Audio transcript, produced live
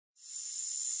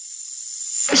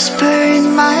Whisper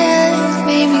in my head,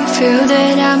 made me feel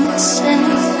that I'm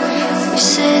insane.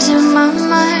 Voices in my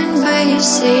mind, but you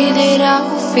say that I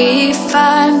will be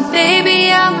fine. Baby,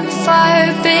 I'm on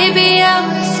fire, baby, I'm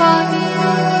on fire.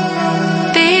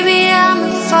 Baby, I'm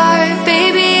on fire,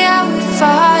 baby, I'm on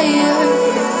fire.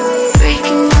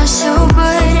 Breaking my soul,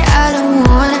 but I don't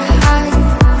wanna hide.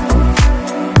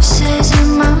 Voices in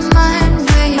my mind,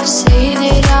 but you say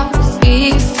that I will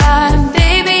be fine.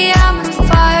 Baby, I'm on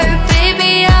fire,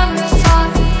 baby, I'm on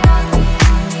fire.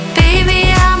 Baby,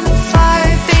 I'm on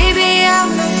fire, baby, I'm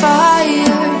on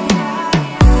fire.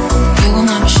 You will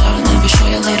never shout and never show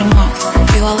your little mouth.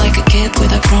 You are like a kid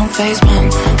with a grown face, man.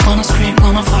 Wanna scream,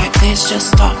 wanna fight, please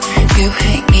just stop. You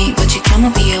hate me, but you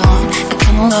cannot be alone. I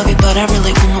cannot love you, but I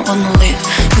really wanna live.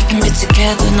 We can be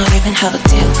together, not even have a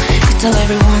deal. You tell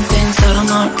everyone things that are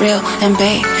not real. And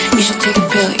babe, you should take a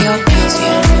pill, your pills,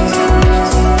 yeah.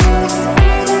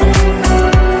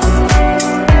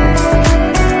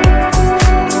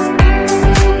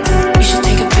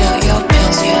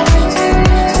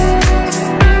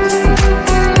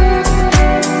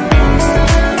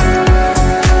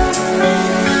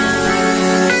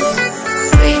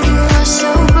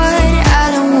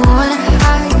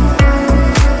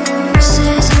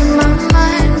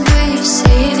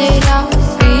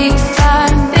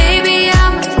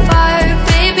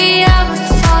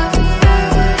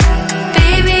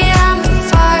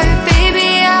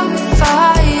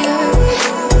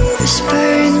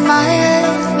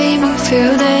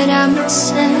 Feel that I'm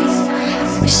insane.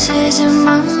 Voices in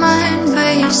my mind,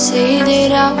 but you say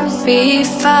that I will be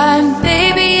fine.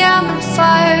 Baby, I'm on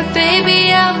fire,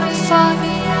 baby, I'm on fire.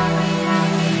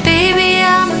 Baby,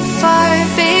 I'm on fire,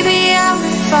 baby, I'm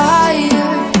on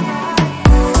fire.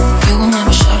 You will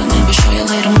never shout and never show your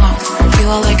little mouth.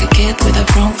 You are like a kid with a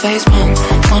grown face, man.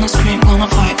 Wanna scream, wanna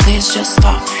fight, please just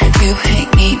stop. You hate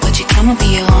me, but you cannot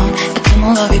be alone. I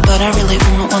cannot love you, but I really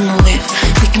wanna live.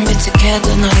 We can be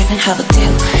together, not even have a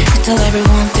deal. You tell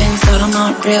everyone things that are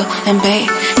not real. And babe,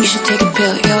 you should take a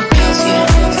pill, your pills,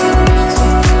 yeah.